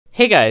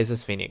Hey guys,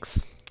 it's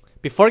Phoenix.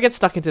 Before I get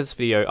stuck into this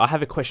video, I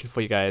have a question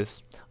for you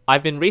guys.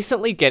 I've been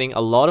recently getting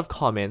a lot of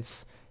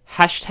comments,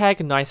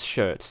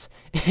 #NiceShirts,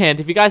 and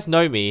if you guys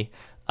know me,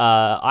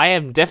 I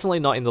am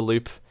definitely not in the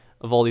loop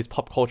of all these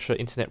pop culture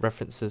internet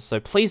references, so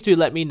please do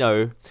let me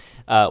know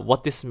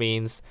what this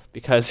means,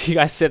 because you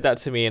guys said that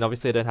to me and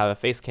obviously I don't have a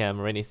face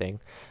cam or anything.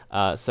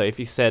 So if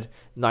you said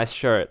nice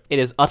shirt, it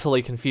is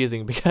utterly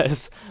confusing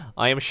because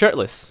I am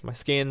shirtless. My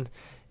skin,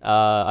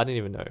 I didn't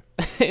even know.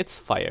 It's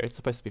fire. It's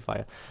supposed to be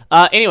fire.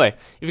 Anyway,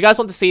 if you guys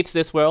want to see to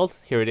this world,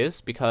 here it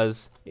is,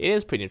 because it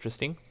is pretty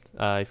interesting.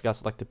 If you guys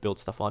would like to build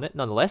stuff on it.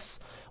 Nonetheless,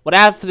 what I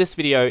have for this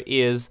video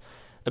is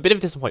a bit of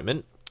a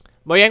disappointment.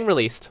 Mojang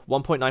released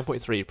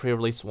 1.9.3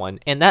 pre-release 1,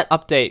 and that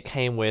update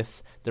came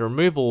with the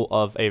removal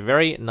of a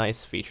very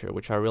nice feature,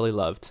 which I really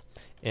loved.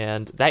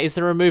 And that is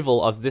the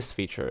removal of this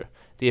feature,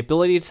 the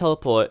ability to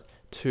teleport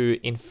to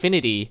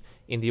infinity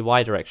in the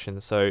Y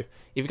direction. So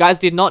if you guys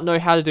did not know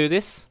how to do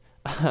this,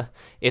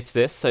 it's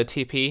this. So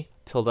TP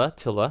tilde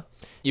tilde.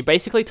 You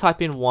basically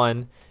type in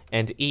 1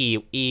 and E.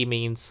 E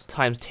means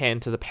times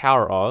 10 to the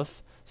power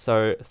of.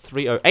 So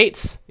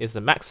 308 is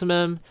the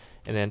maximum,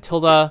 and then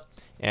tilde.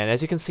 And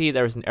as you can see,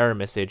 there is an error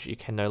message. You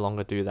can no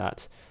longer do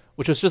that,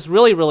 which was just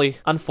really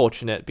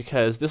unfortunate,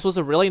 because this was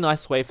a really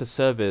nice way for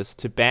servers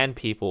to ban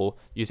people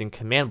using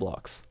command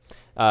blocks.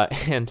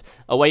 And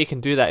a way you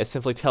can do that is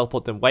simply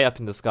teleport them way up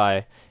in the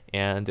sky,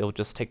 and it'll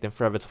just take them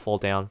forever to fall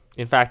down.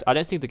 In fact, I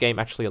don't think the game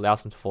actually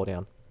allows them to fall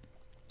down.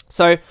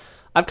 So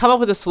I've come up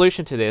with a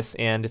solution to this,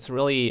 and it's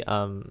really,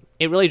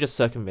 it really just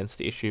circumvents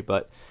the issue.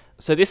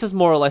 So this is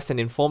more or less an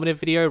informative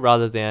video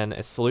rather than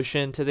a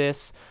solution to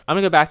this. I'm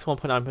going to go back to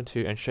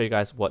 1.9.2 and show you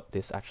guys what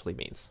this actually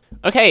means.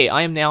 Okay,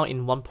 I am now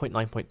in 1.9.2.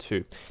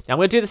 Now I'm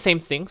going to do the same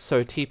thing.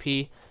 So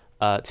TP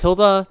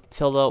tilde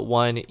tilde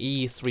 1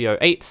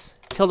 E308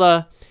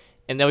 tilde,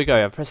 and there we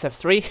go. I press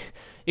F3.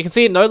 You can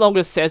see it no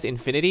longer says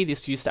infinity.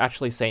 This used to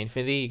actually say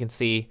infinity. You can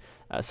see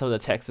some of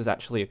the text is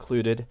actually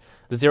occluded.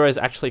 The 0 is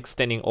actually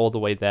extending all the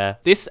way there.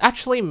 This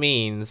actually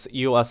means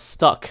you are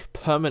stuck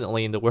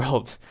permanently in the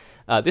world.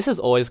 This has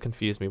always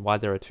confused me, why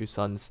there are two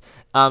suns.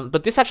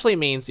 But this actually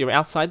means you're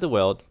outside the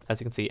world,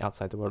 as you can see,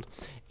 outside the world.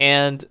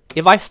 And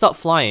if I stop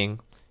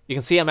flying, you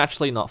can see I'm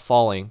actually not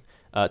falling.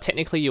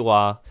 Technically you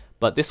are,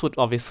 but this would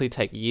obviously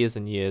take years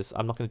and years.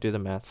 I'm not going to do the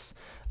maths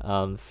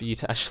for you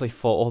to actually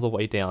fall all the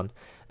way down.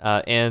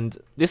 And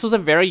this was a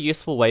very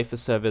useful way for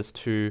servers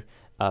to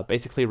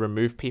basically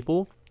remove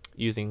people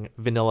using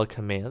vanilla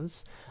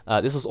commands.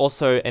 This was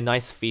also a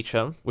nice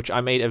feature, which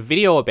I made a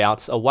video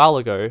about a while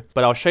ago,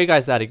 but I'll show you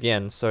guys that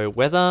again. So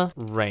weather,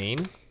 rain,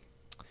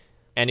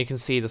 and you can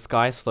see the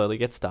sky slowly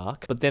gets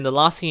dark. But then the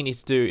last thing you need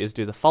to do is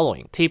do the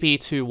following. TP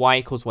to Y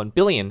equals 1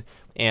 billion.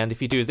 And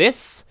if you do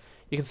this,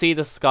 you can see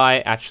the sky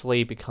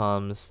actually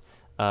becomes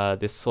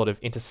this sort of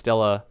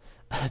interstellar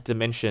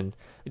dimension.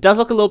 It does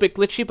look a little bit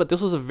glitchy, but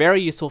this was a very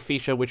useful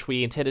feature which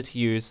we intended to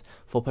use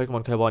for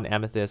Pokemon Cobalt and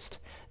Amethyst,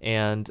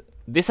 and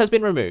this has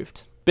been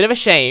removed. Bit of a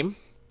shame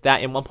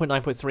that in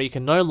 1.9.3 you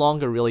can no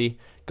longer really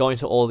go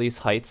into all these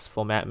heights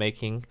for map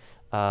making,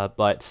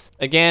 but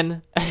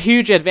again, a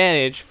huge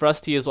advantage for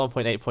us to use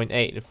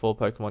 1.8.8 for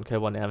Pokemon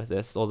Cobalt and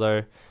Amethyst,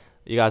 although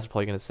you guys are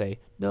probably going to say,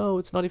 no,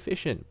 it's not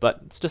efficient,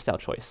 but it's just our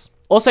choice.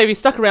 Also, if you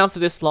stuck around for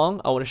this long,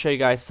 I want to show you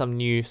guys some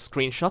new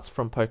screenshots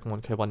from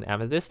Pokemon Cobalt and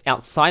Amethyst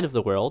outside of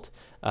the world.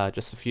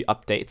 Just a few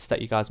updates that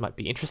you guys might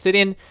be interested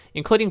in,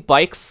 including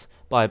bikes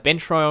by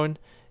Bentrone,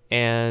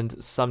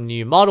 and some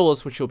new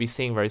models which you'll be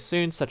seeing very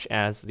soon, such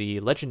as the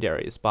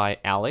Legendaries by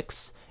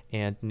Alex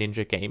and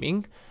Ninja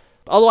Gaming.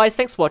 Otherwise,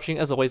 thanks for watching.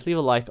 As always, leave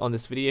a like on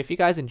this video if you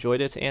guys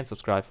enjoyed it, and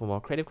subscribe for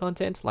more creative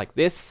content like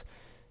this.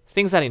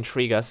 Things that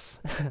intrigue us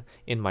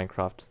in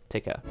Minecraft.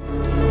 Take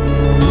care.